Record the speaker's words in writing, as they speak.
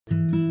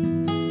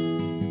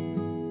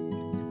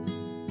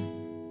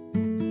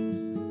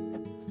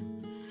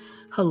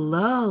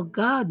Hello,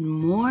 good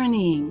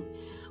morning.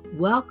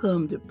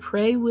 Welcome to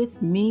Pray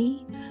With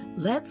Me.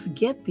 Let's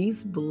get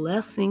these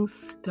blessings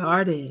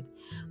started.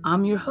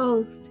 I'm your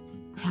host,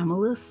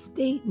 Pamela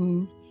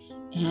Staten,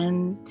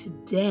 and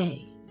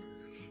today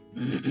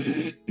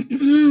it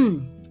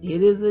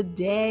is a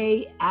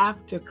day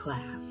after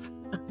class.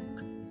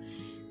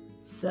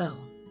 So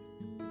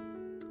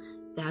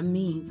that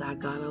means I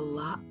got a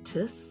lot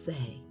to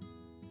say.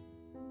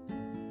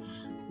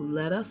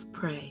 Let us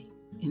pray.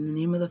 In the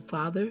name of the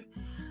Father,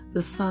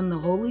 the Son, the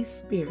Holy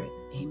Spirit.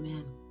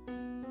 Amen.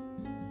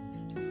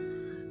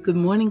 Good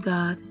morning,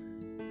 God.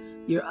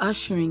 You're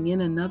ushering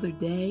in another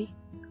day,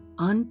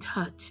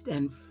 untouched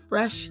and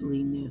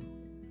freshly new.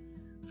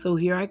 So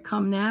here I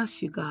come to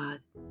ask you, God,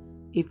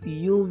 if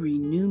you'll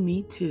renew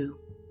me too.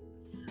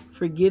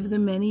 Forgive the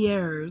many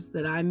errors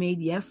that I made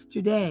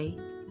yesterday,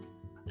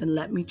 and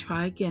let me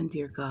try again,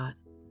 dear God,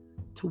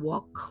 to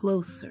walk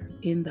closer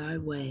in thy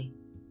way.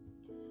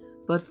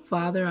 But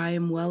Father, I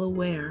am well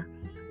aware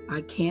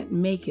I can't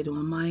make it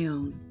on my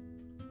own.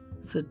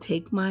 So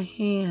take my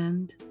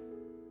hand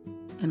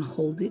and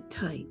hold it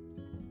tight,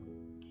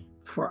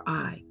 for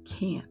I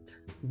can't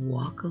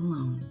walk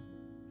alone.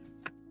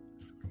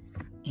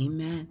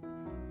 Amen.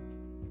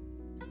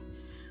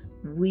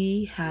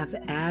 We have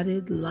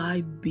added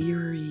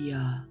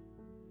Liberia.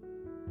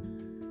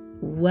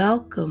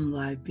 Welcome,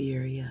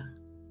 Liberia,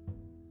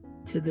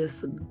 to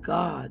this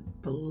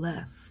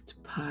God-blessed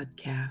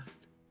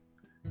podcast.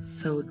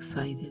 So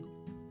excited.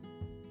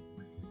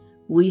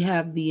 We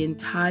have the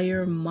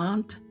entire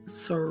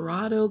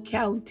Montserrado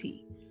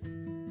County,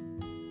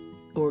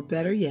 or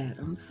better yet,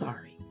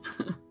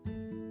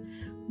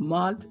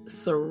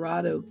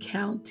 Montserrado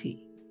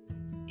County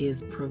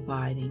is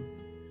providing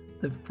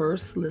the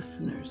first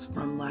listeners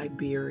from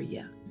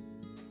Liberia.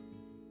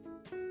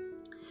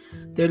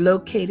 They're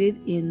located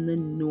in the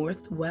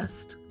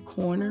northwest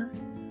corner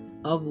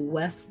of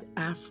West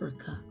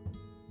Africa.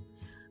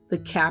 The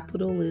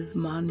capital is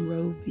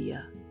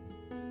Monrovia.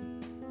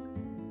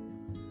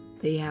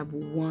 They have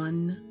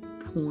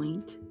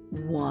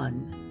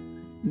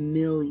 1.1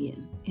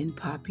 million in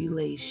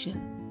population.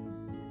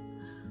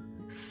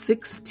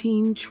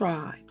 16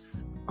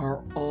 tribes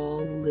are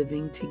all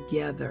living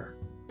together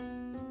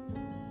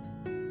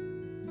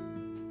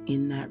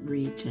in that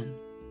region.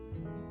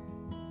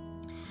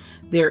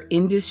 Their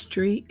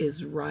industry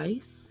is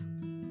rice,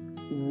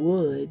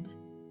 wood,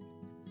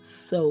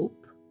 soap,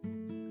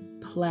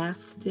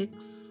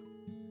 plastics,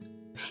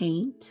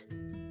 paint,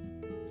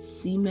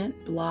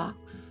 cement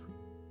blocks,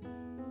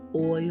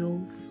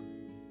 oils,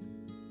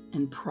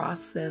 and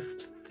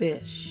processed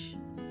fish.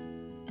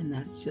 And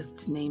that's just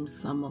to name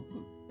some of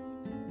them.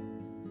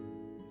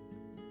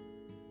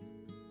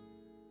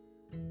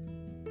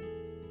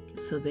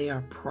 So they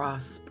are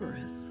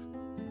prosperous.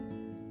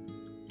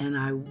 And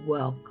I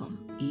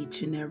welcome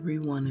each and every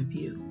one of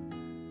you.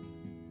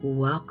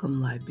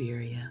 Welcome,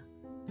 Liberia.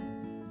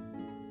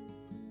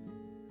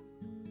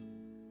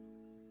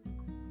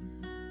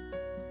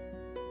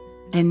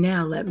 And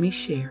now let me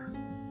share.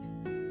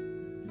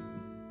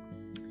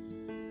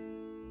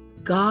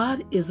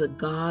 God is a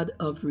God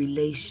of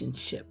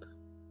relationship.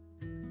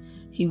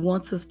 He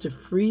wants us to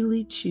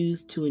freely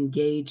choose to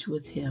engage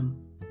with Him.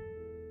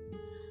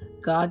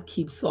 God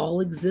keeps all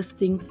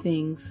existing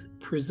things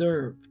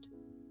preserved.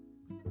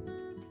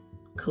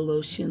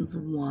 Colossians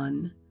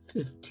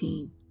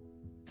 1:15.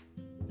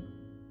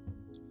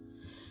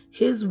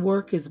 His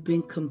work has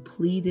been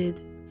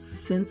completed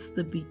since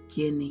the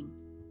beginning.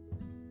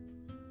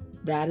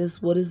 That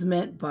is what is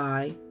meant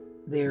by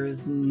there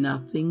is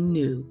nothing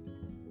new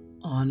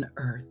on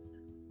earth.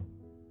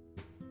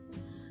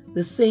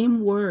 The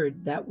same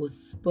word that was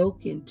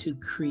spoken to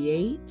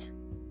create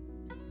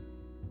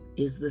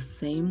is the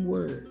same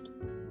word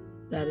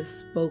that is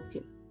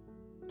spoken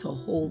to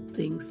hold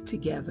things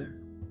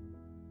together.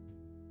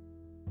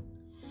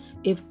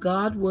 If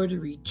God were to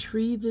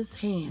retrieve His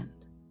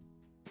hand,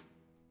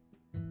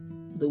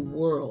 the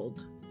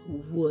world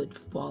would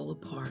fall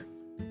apart.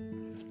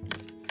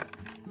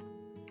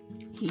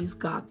 He's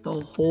got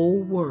the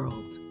whole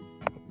world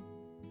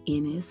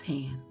in His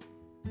hand.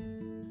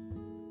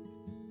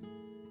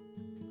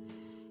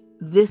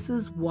 This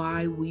is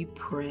why we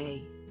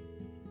pray.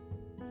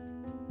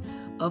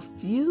 A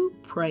few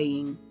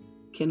praying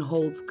can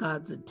hold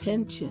God's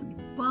attention,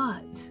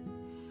 but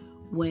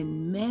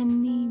when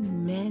many,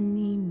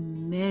 many,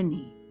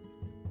 many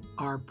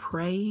are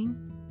praying,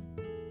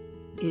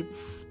 it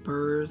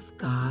spurs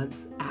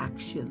God's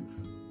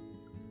actions.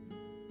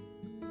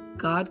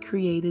 God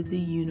created the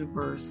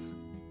universe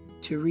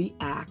to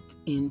react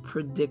in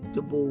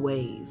predictable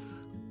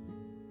ways.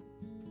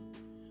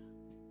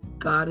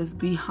 God is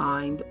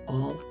behind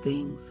all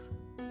things.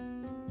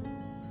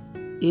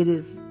 It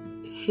is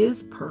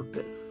His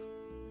purpose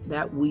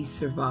that we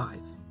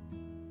survive.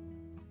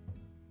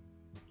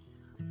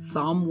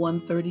 Psalm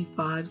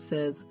 135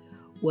 says,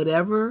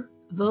 "Whatever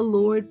the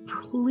Lord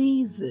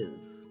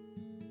pleases,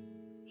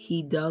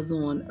 He does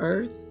on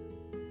earth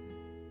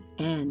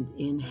and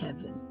in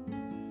heaven."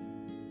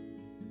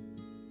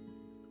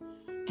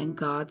 And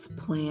God's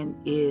plan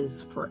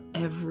is for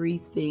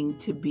everything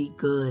to be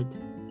good.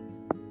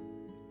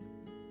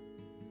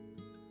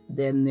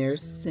 Then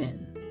there's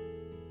sin.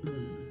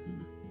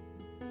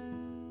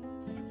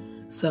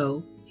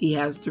 So he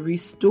has to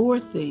restore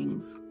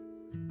things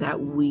that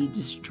we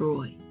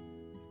destroy.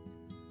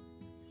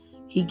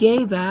 He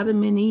gave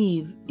Adam and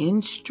Eve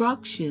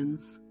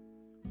instructions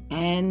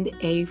and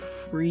a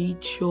free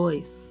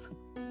choice.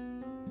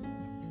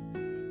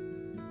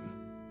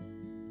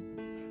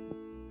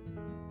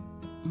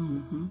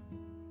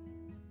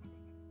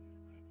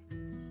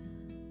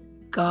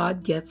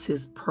 God gets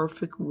his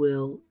perfect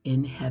will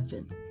in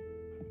heaven.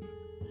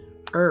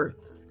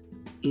 Earth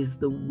is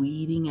the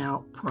weeding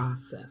out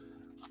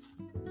process.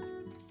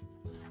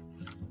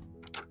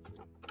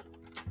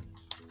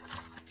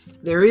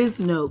 There is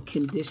no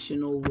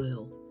conditional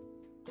will.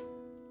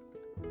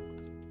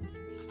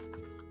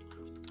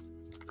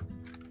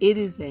 It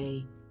is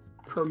a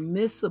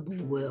permissible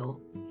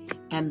will,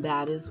 and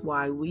that is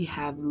why we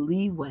have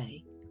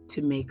leeway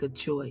to make a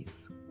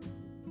choice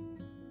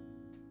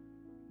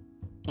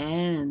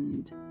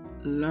and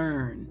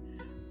learn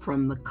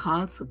from the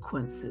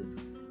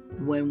consequences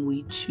when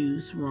we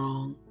choose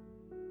wrong.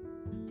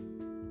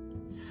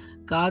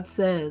 God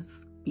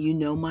says, you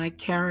know my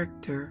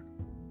character.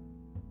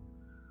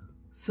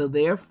 So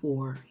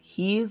therefore,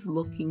 he is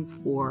looking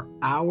for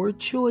our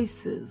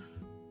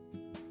choices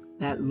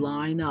that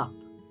line up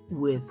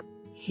with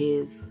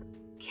his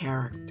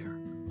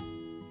character.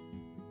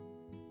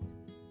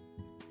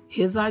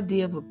 His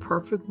idea of a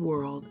perfect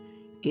world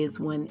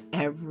is when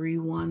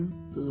everyone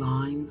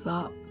lines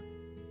up.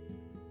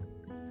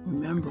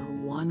 Remember,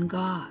 one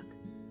God,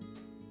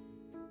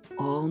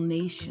 all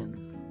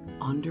nations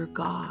under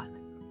God.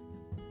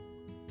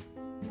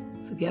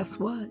 So guess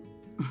what?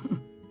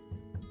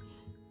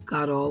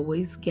 God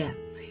always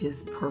gets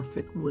his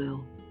perfect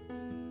will.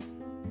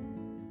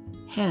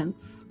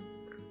 Hence,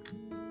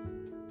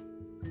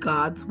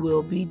 God's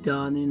will be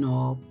done in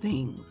all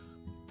things.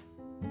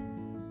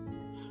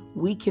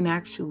 We can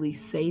actually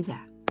say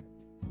that.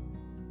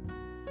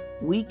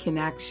 We can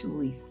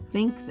actually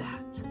think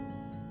that.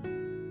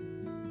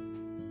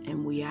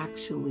 And we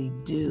actually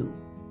do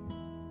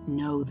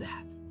know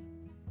that.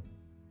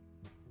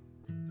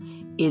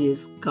 It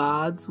is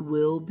God's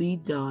will be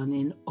done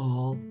in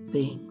all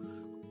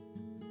things.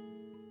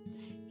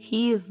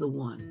 He is the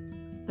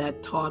one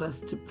that taught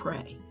us to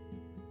pray.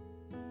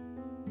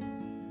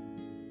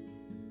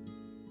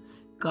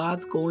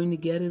 God's going to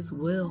get his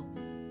will.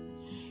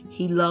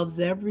 He loves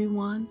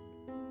everyone,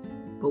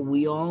 but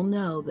we all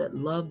know that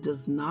love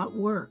does not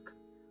work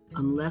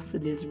unless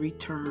it is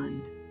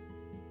returned.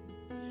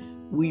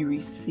 We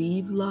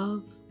receive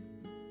love,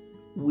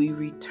 we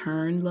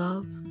return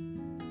love,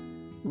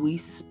 we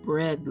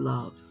spread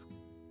love.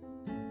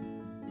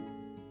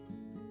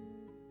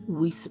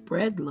 We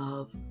spread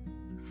love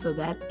so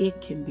that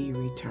it can be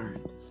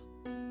returned.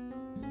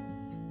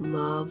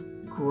 Love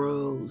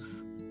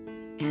grows,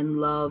 and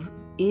love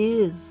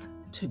is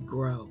to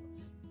grow.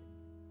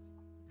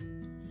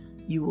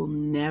 You will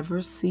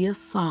never see a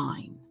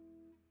sign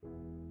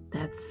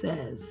that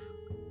says,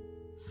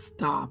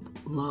 stop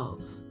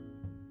love.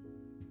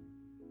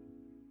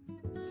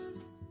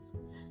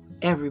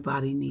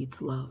 Everybody needs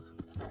love.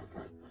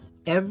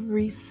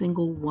 Every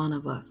single one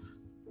of us.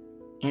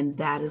 And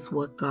that is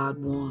what God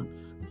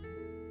wants.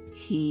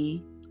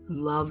 He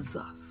loves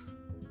us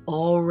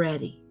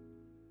already.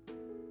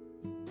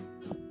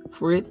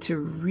 For it to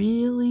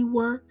really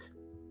work,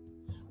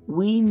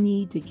 we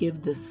need to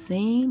give the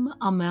same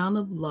amount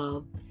of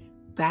love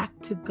back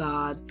to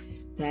God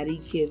that he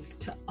gives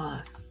to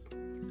us.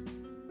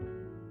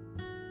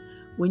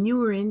 When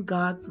you are in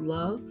God's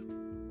love,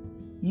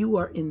 you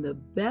are in the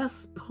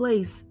best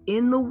place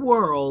in the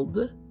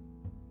world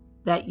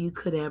that you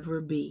could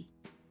ever be.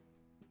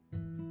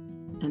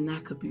 And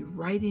that could be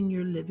right in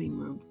your living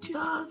room.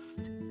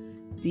 Just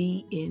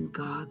be in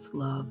God's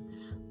love.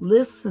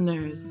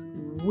 Listeners,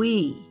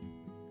 we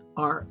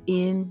are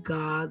in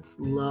God's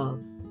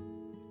love.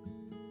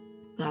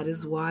 That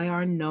is why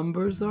our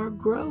numbers are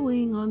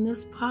growing on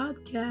this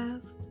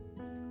podcast.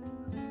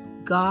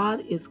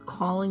 God is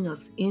calling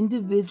us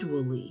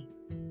individually,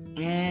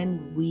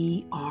 and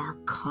we are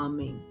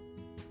coming.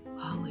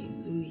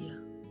 Hallelujah.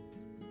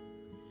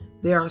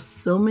 There are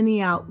so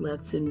many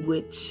outlets in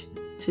which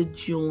to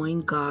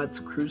join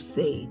God's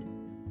crusade.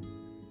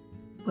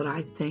 But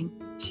I thank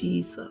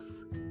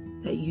Jesus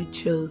that you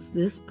chose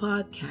this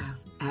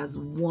podcast as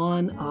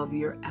one of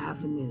your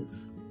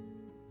avenues.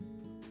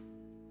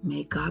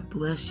 May God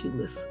bless you,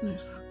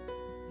 listeners.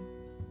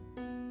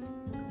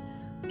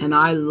 And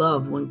I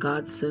love when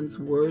God sends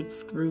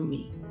words through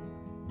me.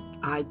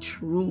 I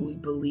truly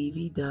believe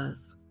he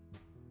does.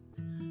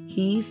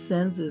 He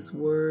sends his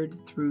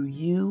word through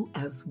you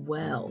as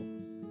well.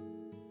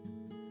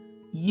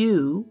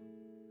 You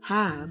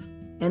have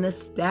an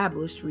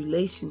established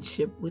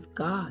relationship with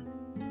God.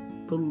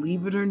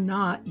 Believe it or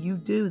not, you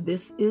do.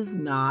 This is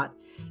not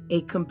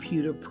a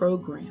computer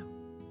program.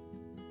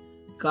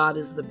 God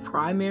is the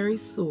primary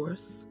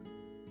source,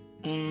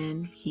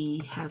 and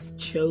he has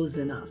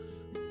chosen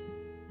us.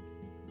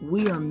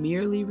 We are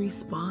merely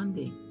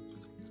responding.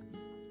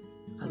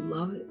 I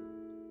love it.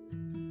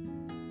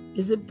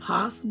 Is it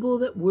possible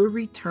that we're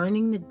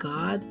returning to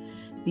God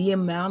the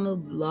amount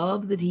of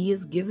love that He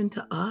has given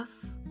to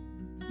us?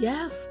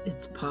 Yes,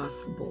 it's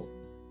possible.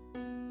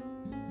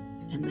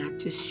 And that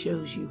just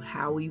shows you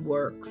how He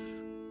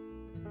works.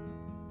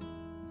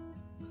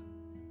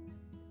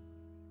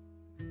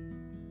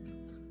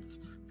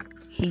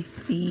 He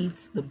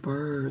feeds the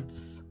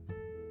birds.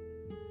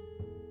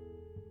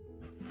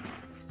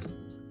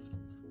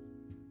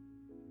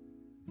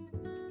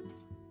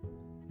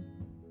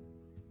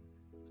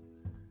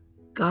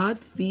 God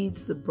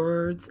feeds the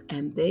birds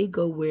and they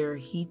go where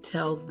He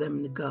tells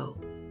them to go,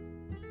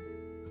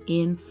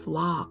 in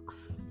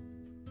flocks.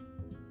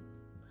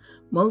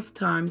 Most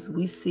times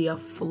we see a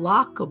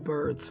flock of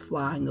birds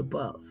flying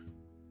above.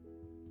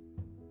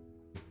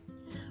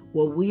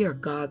 Well, we are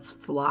God's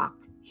flock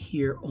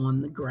here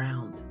on the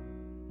ground.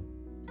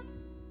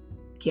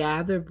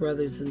 Gather,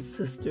 brothers and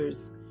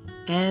sisters,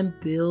 and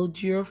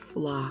build your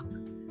flock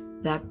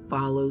that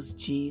follows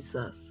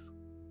Jesus.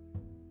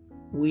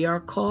 We are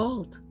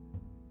called,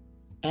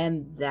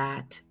 and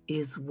that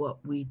is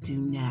what we do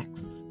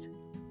next.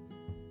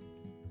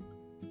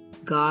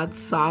 God's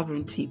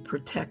sovereignty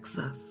protects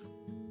us.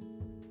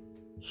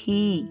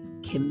 He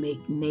can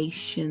make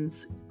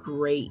nations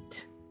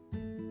great.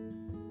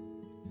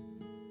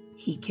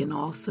 He can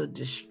also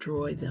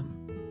destroy them.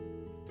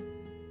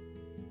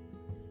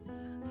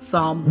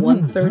 Psalm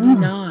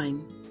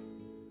 139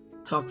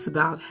 talks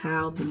about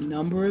how the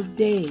number of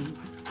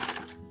days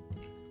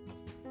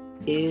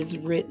is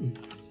written.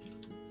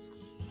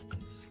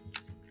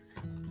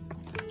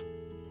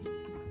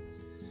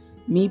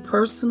 Me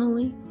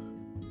personally,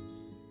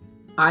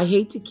 I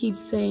hate to keep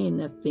saying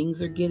that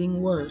things are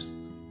getting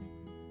worse.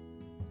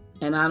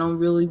 And I don't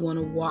really want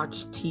to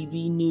watch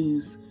TV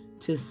news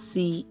to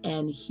see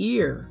and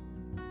hear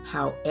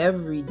how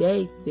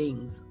everyday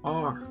things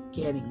are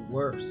getting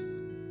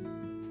worse.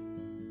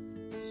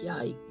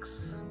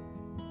 Yikes.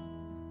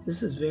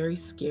 This is very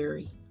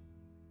scary.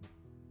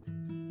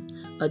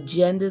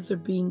 Agendas are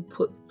being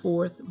put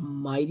forth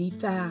mighty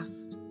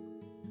fast.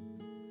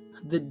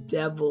 The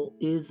devil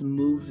is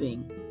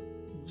moving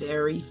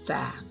very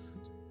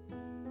fast.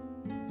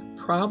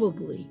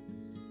 Probably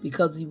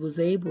because he was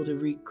able to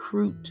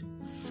recruit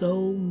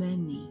so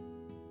many.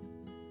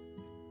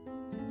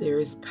 There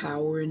is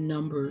power in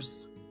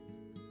numbers.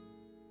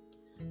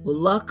 Well,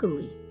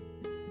 luckily,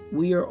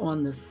 we are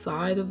on the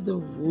side of the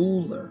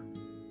ruler.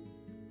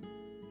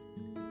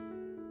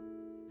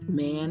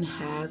 Man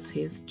has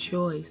his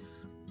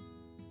choice,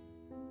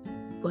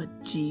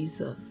 but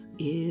Jesus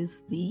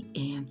is the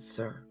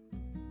answer.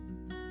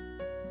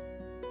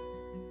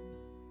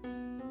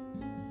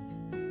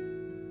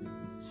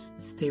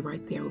 Stay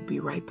right there. We'll be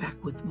right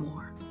back with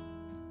more.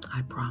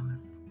 I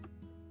promise.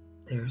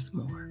 There's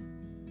more.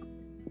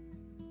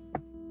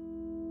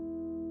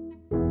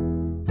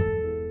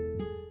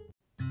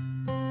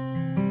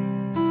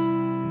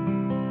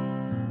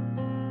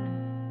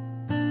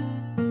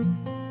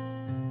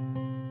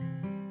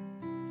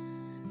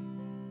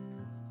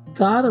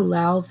 God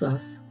allows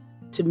us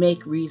to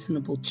make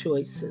reasonable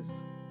choices.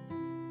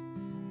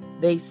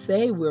 They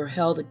say we're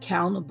held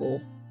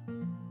accountable,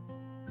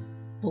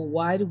 but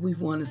why do we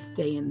want to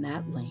stay in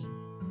that lane?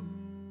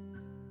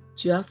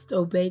 Just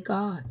obey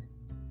God.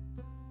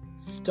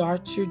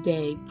 Start your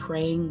day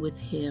praying with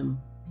Him.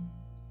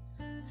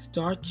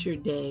 Start your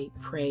day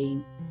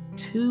praying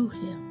to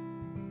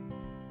Him.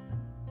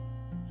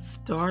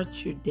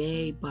 Start your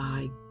day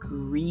by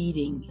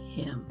greeting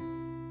Him.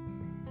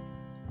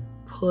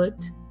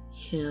 Put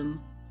Him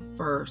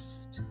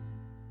first.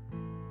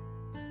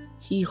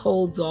 He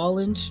holds all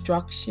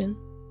instruction.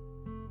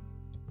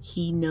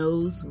 He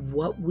knows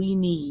what we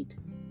need.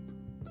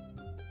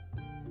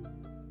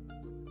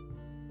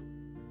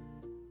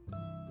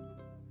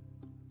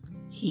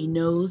 He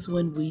knows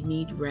when we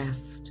need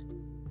rest.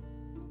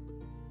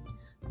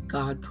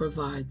 God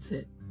provides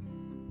it.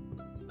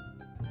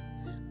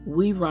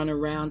 We run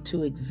around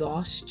to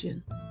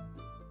exhaustion.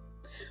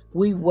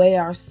 We weigh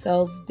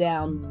ourselves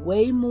down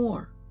way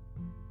more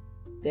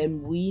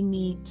than we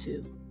need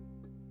to.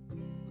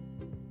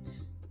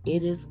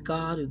 It is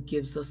God who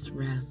gives us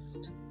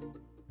rest.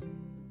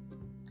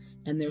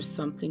 And there's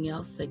something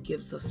else that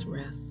gives us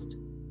rest.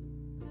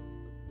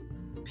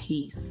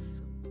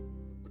 Peace.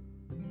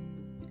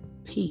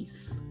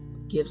 Peace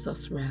gives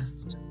us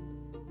rest.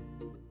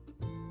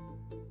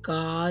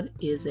 God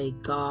is a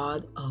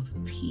God of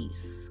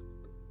peace.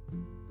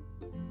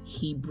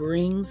 He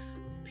brings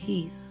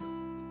peace.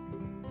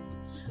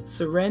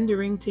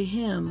 Surrendering to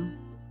Him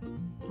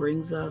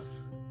brings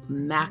us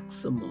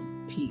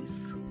maximum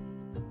peace.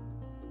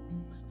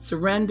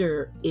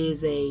 Surrender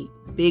is a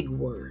big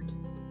word,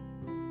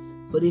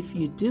 but if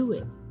you do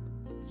it,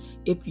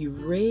 if you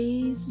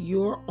raise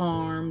your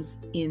arms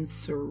in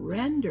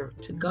surrender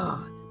to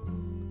God,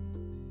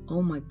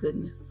 oh my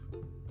goodness,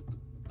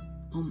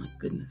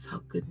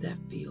 how good that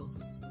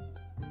feels.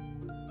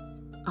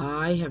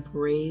 I have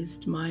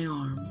raised my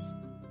arms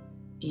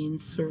in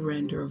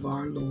surrender of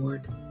our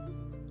Lord,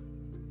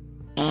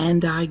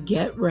 and I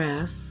get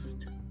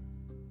rest,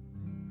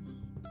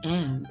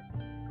 and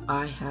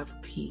I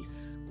have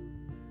peace.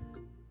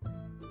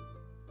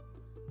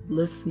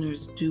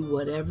 Listeners, do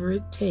whatever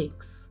it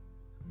takes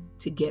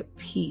to get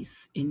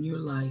peace in your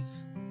life.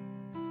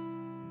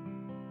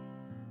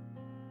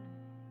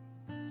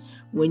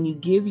 When you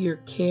give your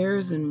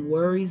cares and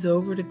worries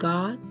over to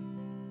God,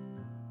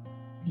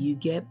 you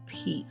get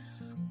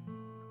peace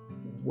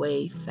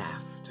way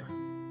faster.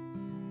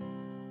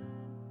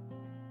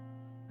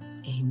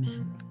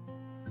 Amen.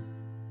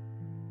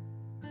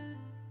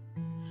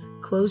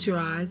 Close your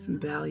eyes and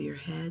bow your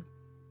head.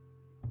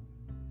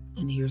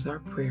 And here's our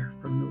prayer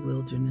from the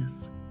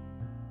wilderness.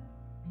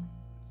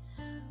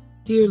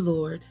 Dear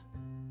Lord,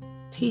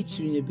 teach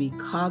me to be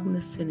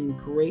cognizant and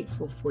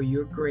grateful for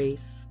your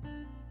grace.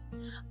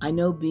 I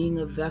know being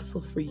a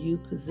vessel for you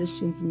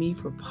positions me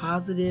for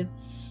positive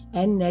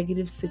and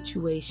negative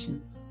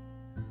situations,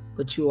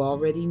 but you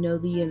already know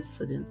the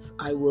incidents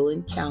I will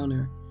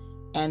encounter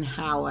and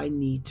how I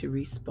need to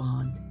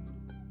respond.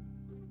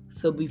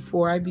 So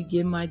before I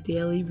begin my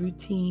daily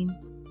routine,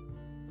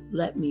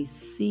 let me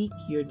seek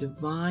your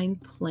divine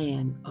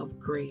plan of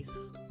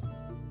grace.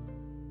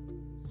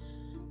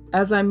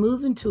 As I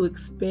move into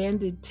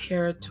expanded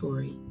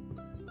territory,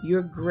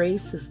 your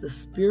grace is the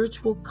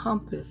spiritual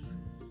compass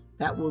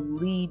that will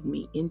lead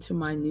me into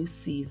my new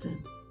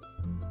season.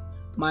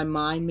 My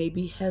mind may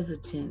be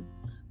hesitant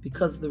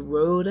because the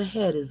road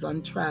ahead is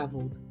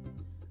untraveled.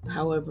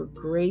 However,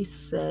 grace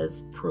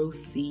says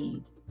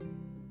proceed.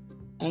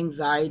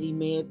 Anxiety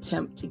may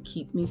attempt to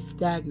keep me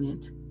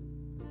stagnant,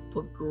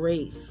 but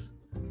grace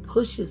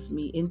pushes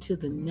me into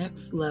the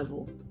next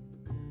level.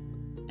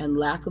 And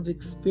lack of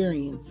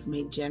experience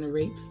may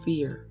generate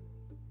fear,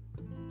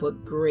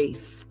 but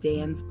grace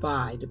stands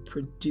by to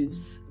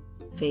produce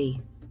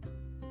faith.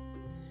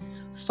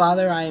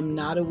 Father, I am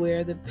not aware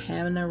of the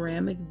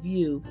panoramic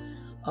view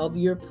of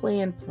your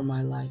plan for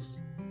my life,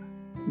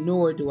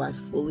 nor do I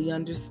fully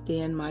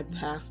understand my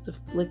past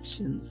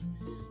afflictions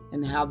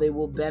and how they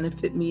will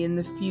benefit me in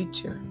the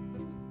future.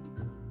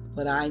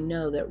 But I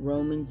know that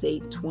Romans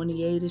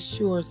 8:28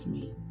 assures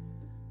me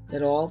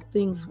that all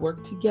things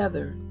work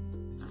together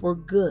for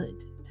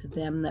good to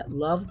them that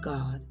love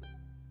God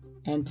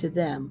and to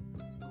them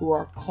who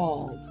are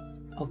called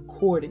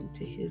according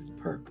to his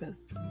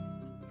purpose.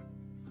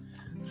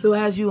 So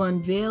as you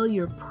unveil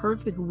your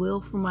perfect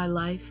will for my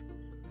life,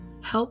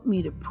 help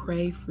me to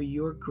pray for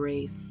your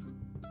grace.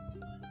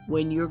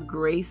 When your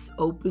grace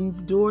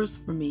opens doors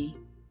for me,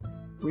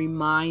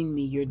 remind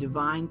me your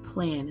divine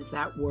plan is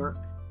at work.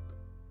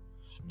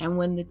 And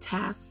when the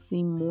tasks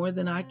seem more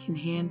than I can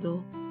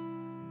handle,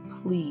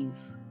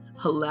 please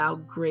allow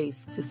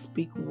grace to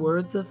speak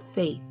words of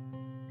faith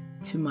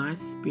to my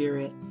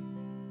spirit.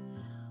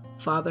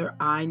 Father,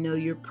 I know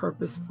your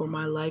purpose for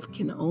my life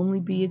can only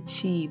be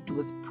achieved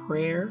with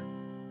prayer,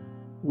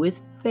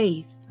 with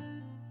faith,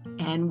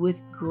 and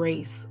with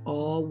grace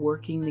all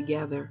working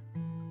together.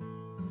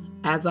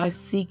 As I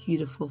seek you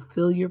to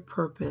fulfill your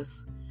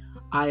purpose,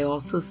 I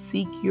also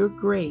seek your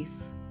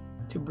grace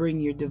to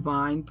bring your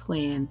divine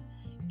plan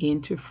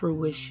into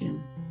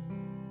fruition.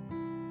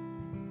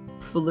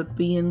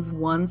 Philippians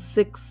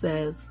 1:6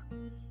 says,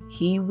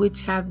 "He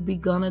which hath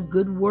begun a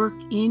good work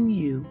in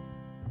you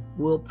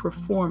will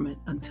perform it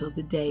until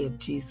the day of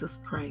Jesus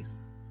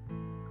Christ."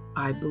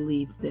 I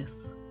believe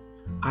this.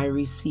 I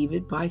receive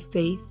it by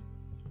faith,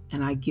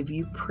 and I give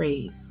you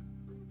praise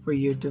for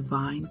your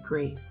divine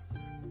grace.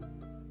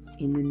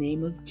 In the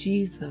name of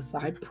Jesus,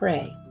 I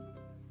pray.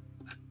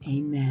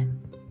 Amen.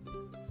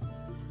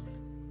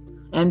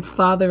 And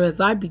Father, as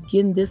I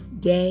begin this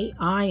day,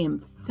 I am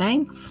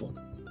thankful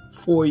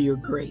for your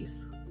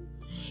grace.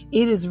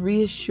 It is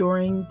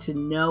reassuring to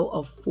know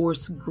a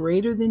force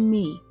greater than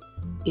me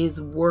is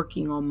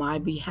working on my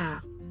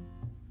behalf,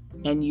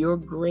 and your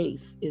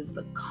grace is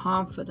the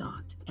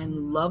confidant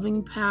and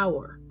loving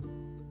power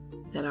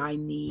that I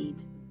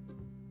need.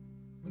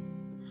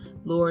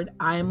 Lord,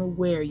 I am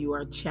aware you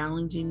are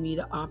challenging me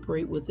to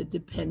operate with a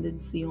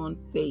dependency on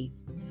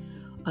faith,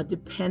 a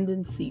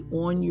dependency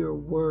on your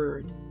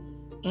word,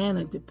 and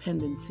a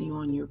dependency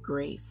on your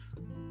grace.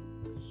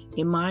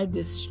 In my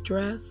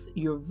distress,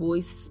 your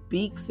voice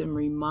speaks and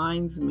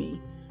reminds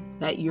me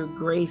that your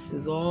grace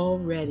is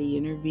already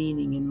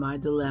intervening in my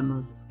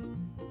dilemmas.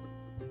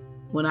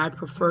 When I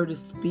prefer to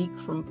speak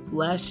from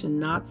flesh and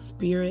not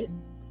spirit,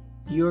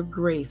 your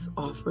grace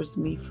offers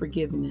me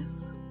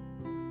forgiveness.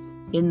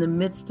 In the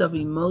midst of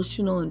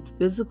emotional and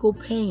physical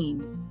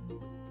pain,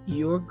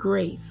 your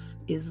grace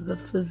is the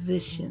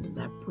physician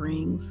that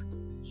brings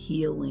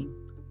healing.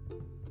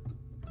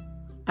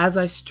 As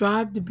I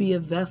strive to be a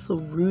vessel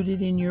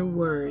rooted in your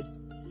word,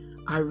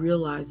 I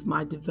realize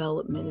my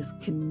development is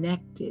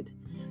connected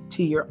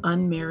to your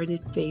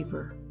unmerited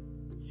favor.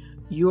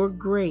 Your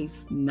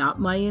grace, not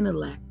my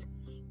intellect,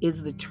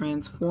 is the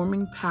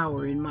transforming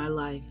power in my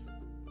life.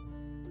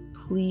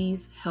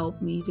 Please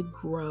help me to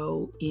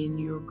grow in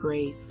your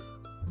grace.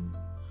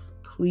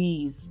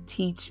 Please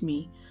teach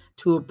me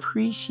to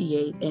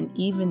appreciate and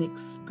even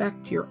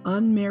expect your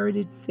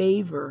unmerited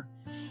favor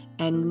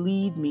and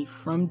lead me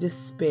from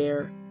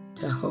despair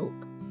to hope.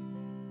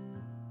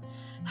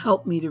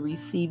 Help me to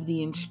receive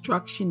the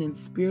instruction and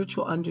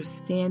spiritual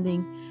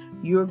understanding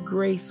your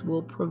grace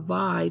will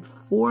provide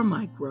for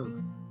my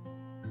growth.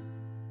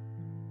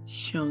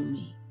 Show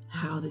me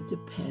how to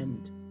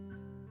depend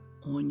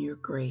on your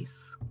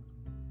grace.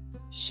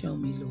 Show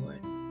me,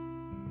 Lord.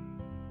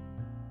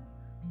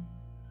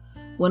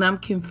 When I'm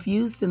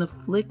confused and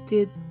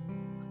afflicted,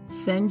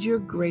 send your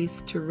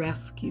grace to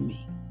rescue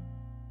me.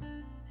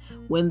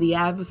 When the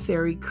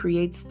adversary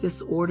creates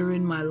disorder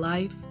in my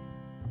life,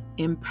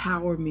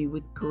 empower me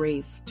with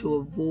grace to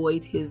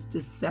avoid his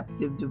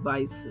deceptive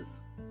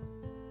devices.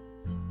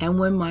 And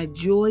when my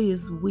joy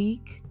is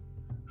weak,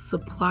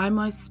 supply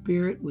my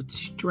spirit with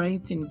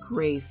strength and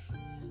grace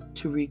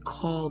to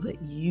recall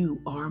that you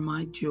are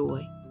my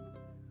joy.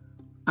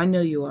 I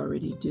know you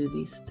already do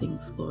these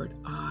things, Lord.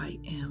 I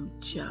am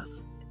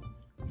just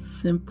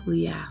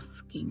simply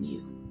asking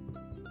you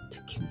to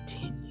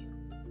continue.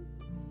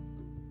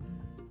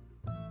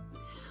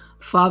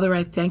 Father,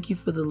 I thank you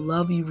for the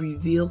love you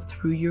reveal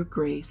through your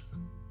grace.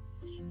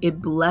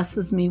 It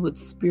blesses me with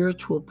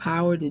spiritual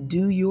power to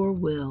do your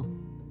will.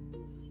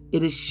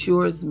 It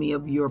assures me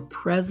of your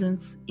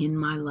presence in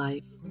my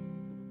life.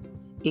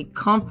 It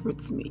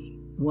comforts me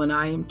when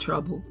I am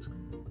troubled.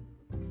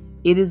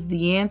 It is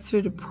the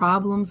answer to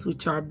problems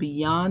which are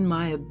beyond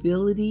my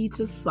ability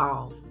to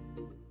solve.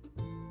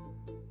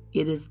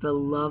 It is the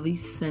love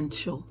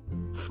essential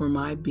for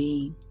my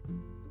being.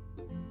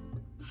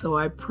 So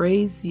I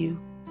praise you.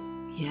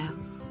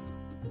 Yes,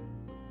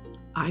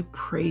 I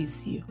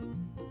praise you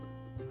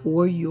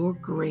for your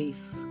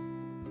grace.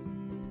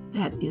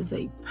 That is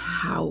a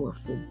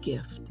powerful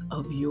gift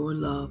of your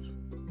love.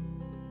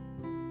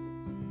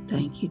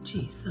 Thank you,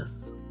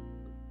 Jesus.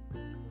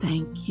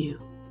 Thank you.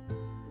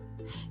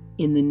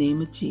 In the name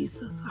of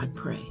Jesus, I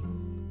pray.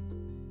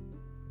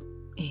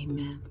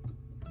 Amen.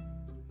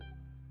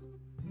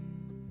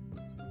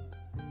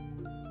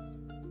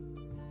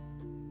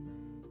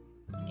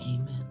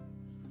 Amen.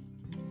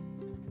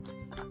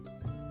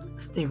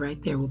 Stay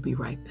right there. We'll be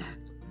right back.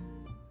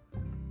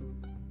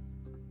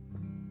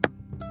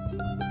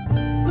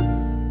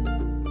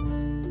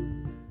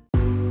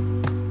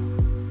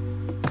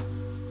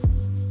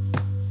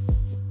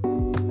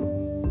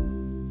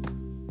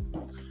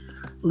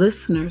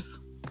 Listeners,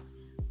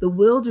 the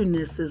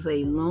wilderness is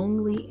a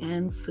lonely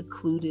and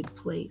secluded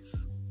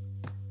place.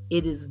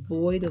 It is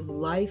void of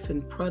life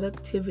and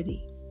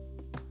productivity.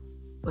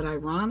 But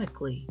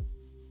ironically,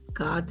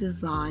 God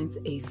designs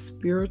a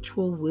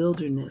spiritual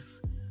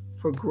wilderness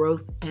for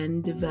growth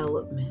and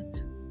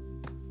development.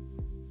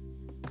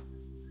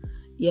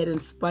 Yet in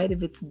spite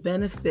of its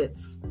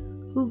benefits,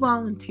 who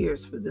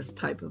volunteers for this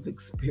type of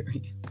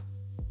experience?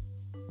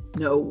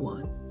 No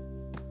one.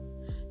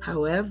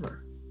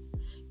 However,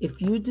 if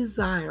you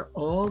desire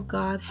all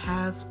God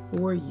has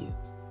for you,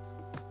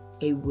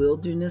 a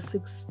wilderness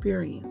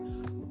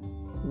experience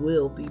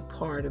will be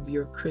part of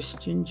your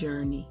Christian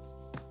journey.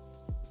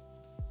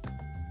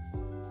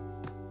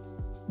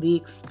 The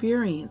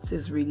experience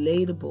is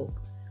relatable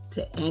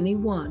to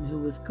anyone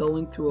who is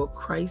going through a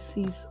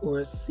crisis or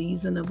a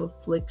season of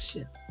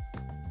affliction.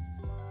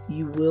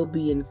 You will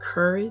be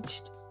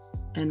encouraged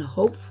and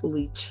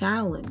hopefully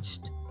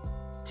challenged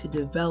to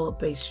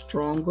develop a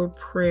stronger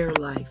prayer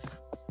life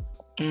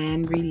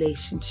and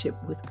relationship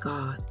with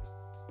God.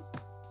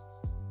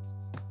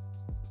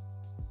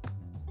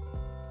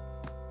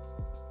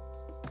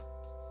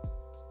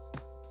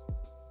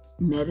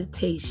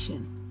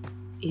 Meditation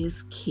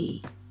is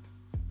key.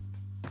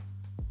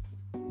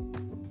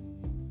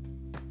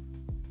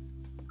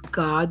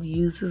 God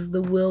uses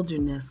the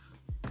wilderness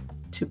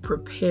to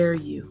prepare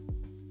you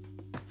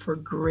for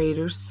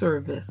greater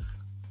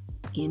service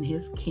in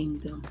His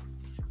kingdom.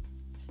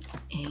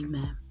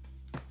 Amen.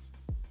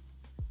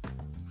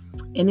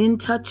 And In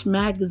Touch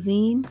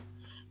magazine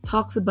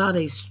talks about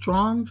a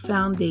strong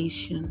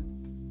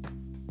foundation.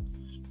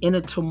 In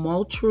a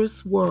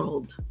tumultuous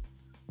world,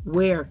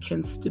 where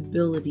can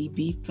stability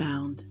be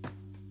found?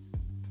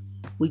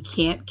 We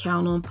can't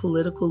count on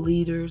political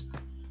leaders,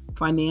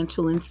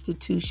 financial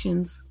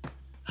institutions,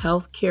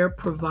 healthcare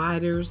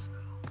providers,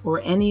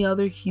 or any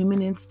other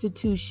human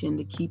institution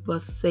to keep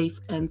us safe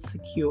and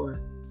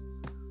secure.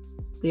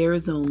 There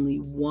is only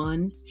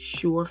one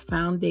sure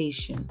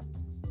foundation,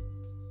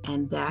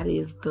 and that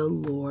is the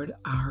Lord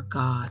our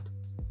God.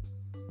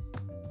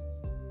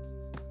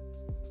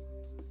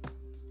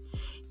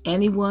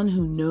 Anyone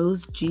who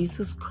knows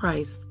Jesus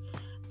Christ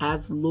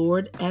as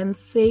Lord and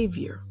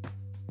Savior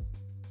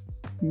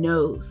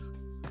knows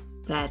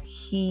that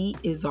He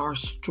is our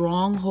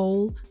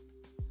stronghold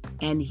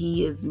and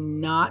He is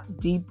not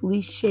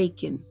deeply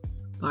shaken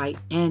by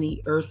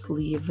any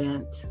earthly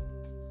event.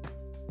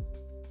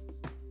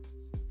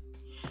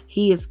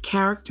 He is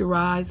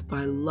characterized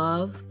by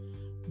love,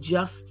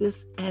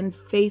 justice, and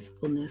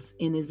faithfulness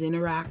in His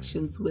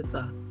interactions with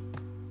us.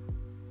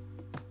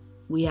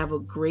 We have a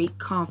great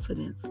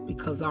confidence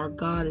because our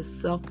God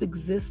is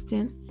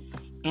self-existent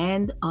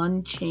and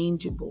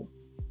unchangeable.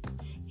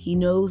 He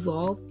knows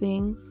all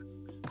things,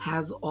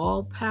 has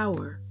all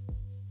power,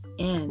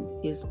 and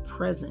is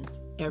present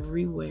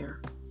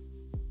everywhere.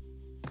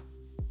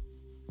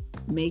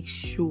 Make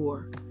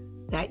sure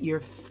that your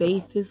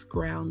faith is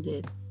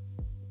grounded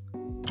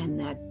and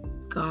that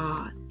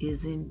God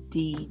is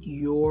indeed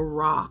your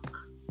rock.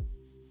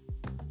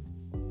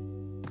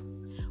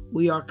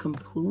 We are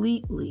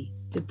completely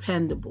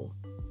dependable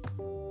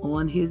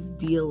on His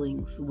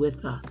dealings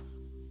with us.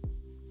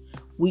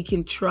 We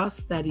can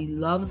trust that He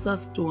loves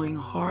us during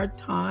hard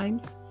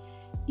times,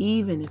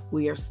 even if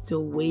we are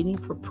still waiting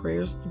for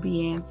prayers to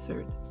be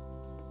answered.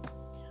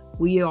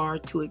 We are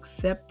to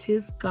accept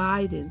His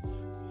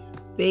guidance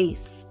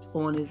based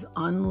on His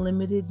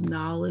unlimited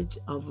knowledge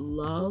of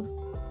love,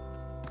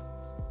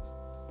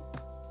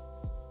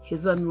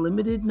 His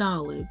unlimited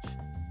knowledge,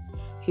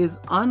 His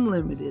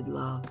unlimited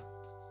love,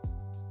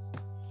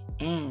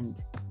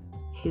 and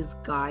His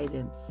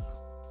guidance.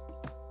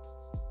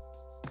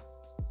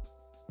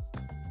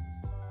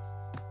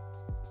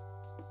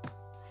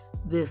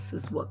 This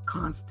is what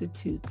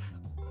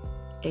constitutes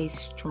a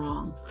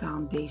strong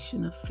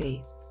foundation of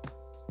faith.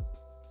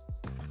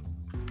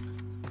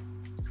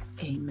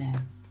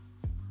 Amen.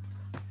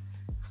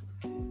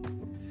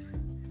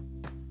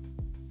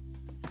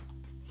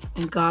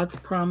 And God's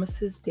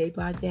promises day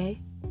by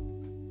day.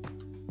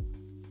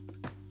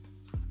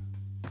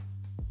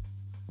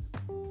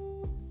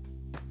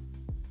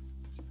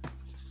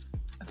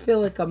 I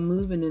feel like I'm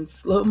moving in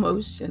slow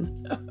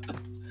motion.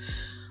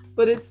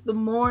 But it's the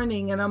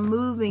morning and I'm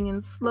moving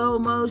in slow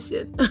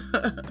motion.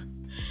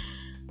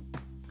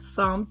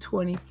 Psalm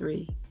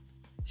 23.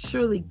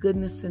 Surely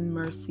goodness and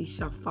mercy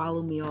shall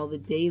follow me all the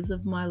days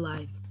of my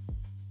life,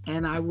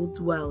 and I will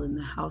dwell in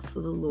the house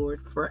of the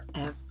Lord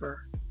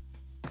forever.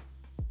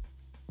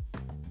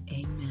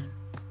 Amen.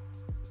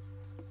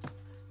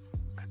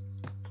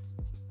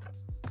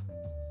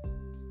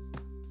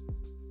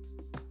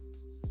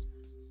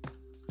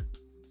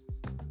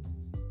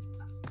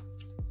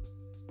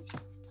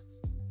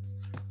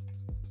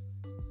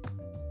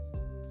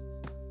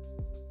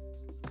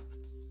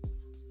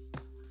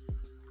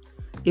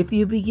 If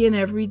you begin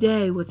every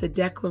day with a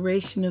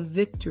declaration of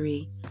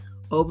victory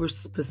over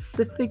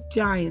specific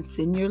giants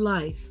in your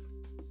life,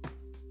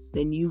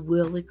 then you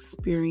will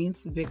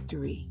experience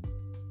victory.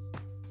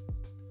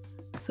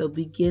 So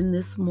begin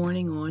this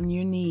morning on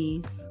your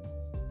knees.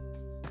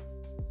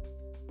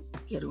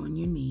 Get on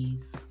your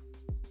knees.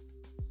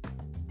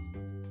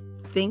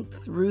 Think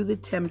through the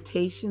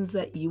temptations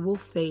that you will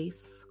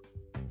face,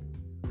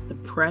 the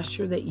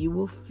pressure that you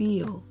will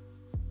feel,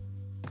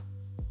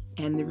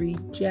 and the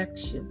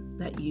rejection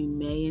that you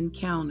may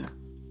encounter.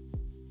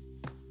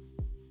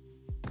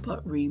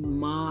 But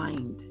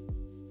remind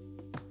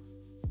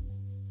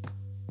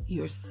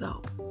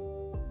yourself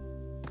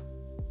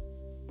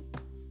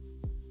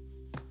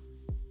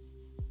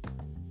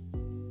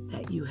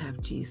that you have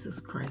Jesus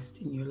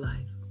Christ in your life.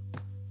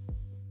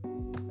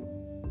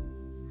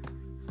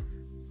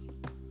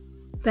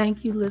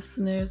 Thank you,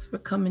 listeners, for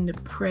coming to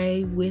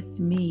pray with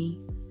me.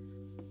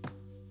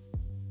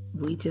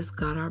 We just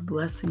got our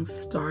blessings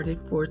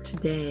started for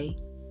today.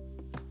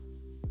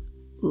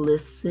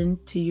 Listen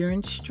to your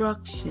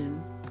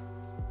instruction.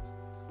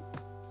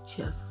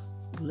 Just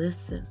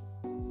listen.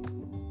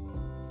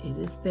 It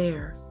is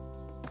there.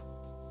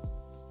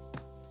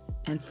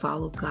 And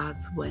follow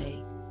God's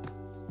way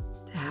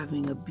to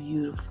having a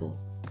beautiful,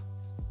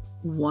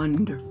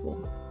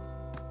 wonderful,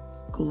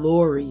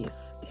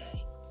 glorious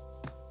day.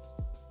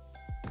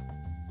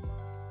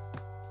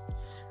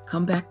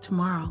 Come back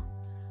tomorrow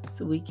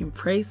so we can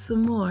pray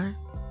some more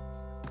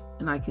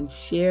and I can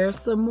share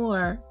some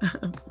more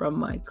from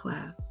my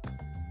class.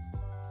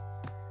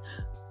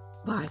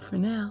 Bye for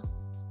now.